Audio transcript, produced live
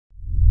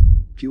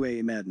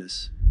QA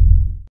madness.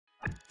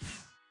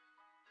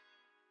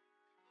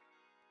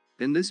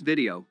 In this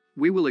video,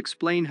 we will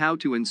explain how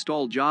to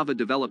install Java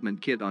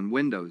Development Kit on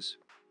Windows.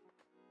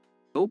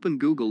 Open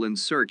Google and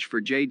search for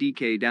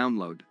JDK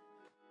download.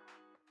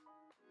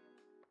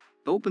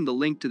 Open the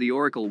link to the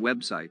Oracle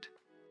website.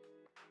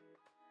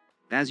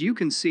 As you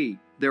can see,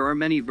 there are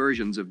many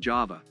versions of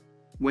Java.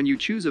 When you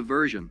choose a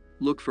version,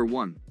 look for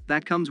one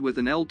that comes with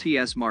an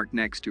LTS mark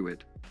next to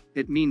it.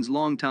 It means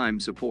long-time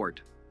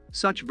support.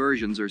 Such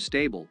versions are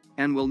stable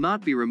and will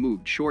not be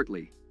removed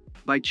shortly.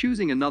 By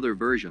choosing another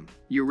version,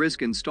 you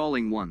risk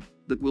installing one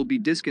that will be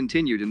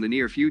discontinued in the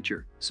near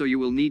future, so you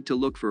will need to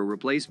look for a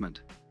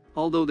replacement.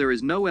 Although there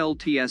is no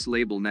LTS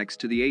label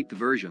next to the 8th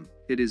version,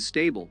 it is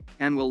stable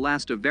and will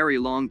last a very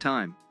long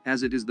time,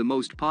 as it is the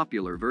most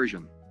popular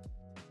version.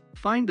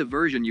 Find the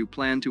version you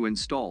plan to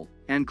install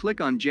and click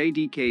on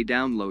JDK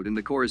download in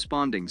the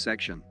corresponding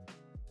section.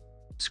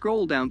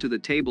 Scroll down to the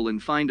table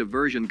and find a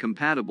version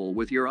compatible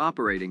with your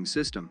operating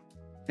system.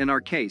 In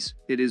our case,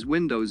 it is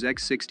Windows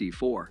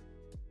x64.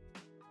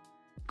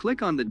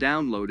 Click on the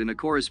download in a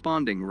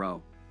corresponding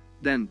row.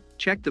 Then,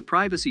 check the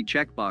privacy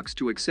checkbox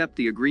to accept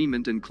the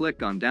agreement and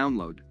click on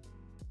download.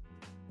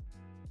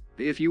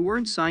 If you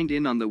weren't signed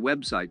in on the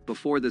website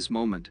before this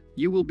moment,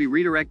 you will be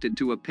redirected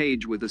to a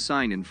page with a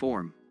sign-in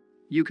form.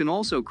 You can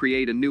also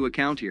create a new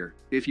account here,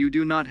 if you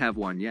do not have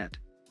one yet.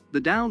 The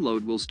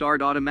download will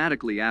start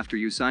automatically after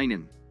you sign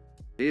in.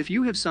 If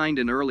you have signed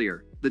in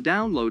earlier, the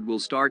download will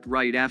start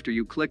right after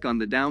you click on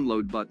the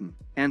download button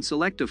and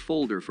select a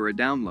folder for a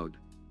download.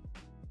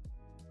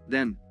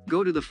 Then,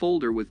 go to the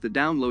folder with the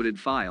downloaded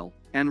file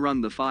and run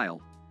the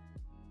file.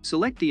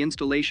 Select the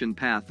installation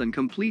path and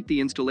complete the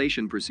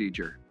installation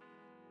procedure.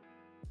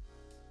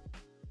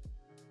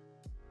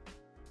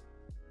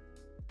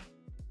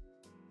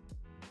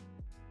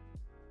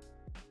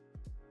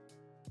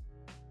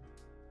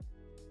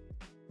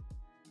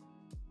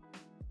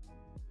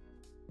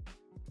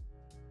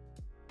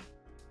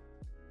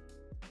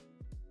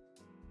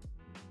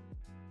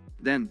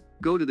 Then,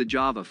 go to the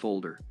Java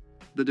folder.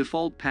 The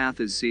default path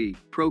is C,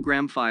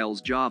 Program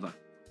Files Java.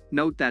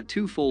 Note that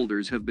two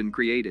folders have been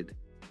created.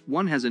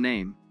 One has a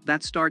name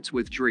that starts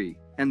with JRE,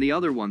 and the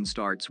other one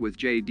starts with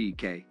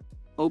JDK.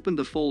 Open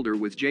the folder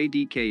with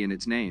JDK in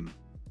its name.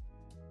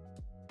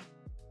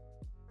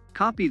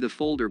 Copy the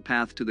folder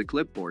path to the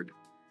clipboard.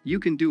 You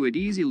can do it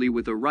easily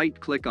with a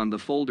right-click on the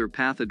folder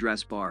path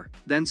address bar,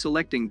 then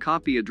selecting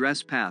Copy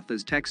Address Path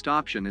as text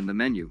option in the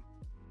menu.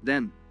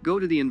 Then, go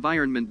to the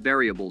Environment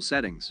Variable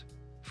Settings.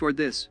 For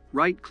this,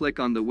 right-click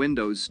on the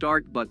Windows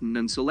Start button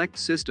and select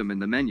System in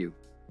the menu.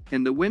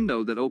 In the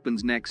window that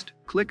opens next,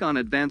 click on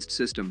Advanced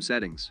System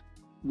Settings.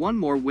 One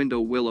more window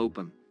will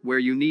open, where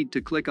you need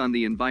to click on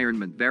the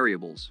Environment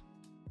Variables.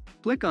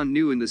 Click on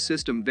New in the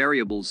System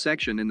Variables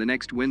section in the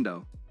next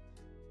window.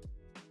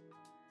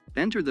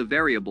 Enter the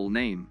variable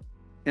name.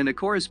 In a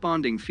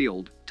corresponding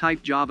field,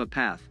 type Java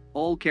path,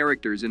 all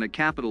characters in a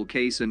capital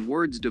case and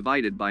words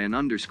divided by an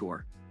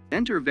underscore.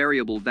 Enter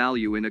variable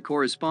value in a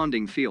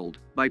corresponding field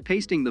by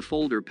pasting the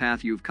folder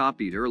path you've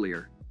copied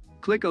earlier.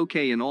 Click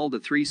OK in all the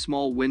three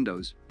small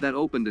windows that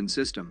opened in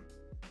System.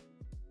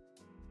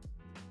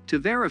 To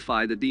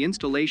verify that the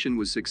installation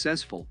was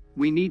successful,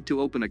 we need to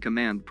open a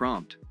command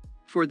prompt.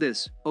 For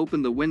this,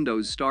 open the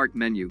Windows Start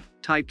menu,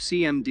 type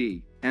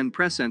CMD, and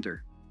press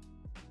Enter.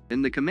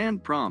 In the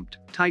command prompt,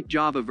 type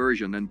Java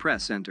version and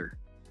press Enter.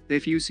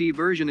 If you see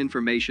version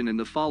information in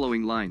the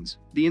following lines,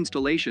 the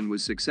installation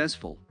was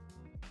successful.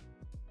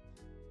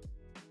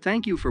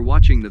 Thank you for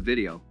watching the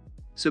video.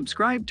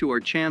 Subscribe to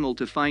our channel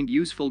to find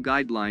useful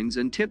guidelines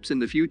and tips in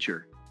the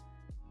future.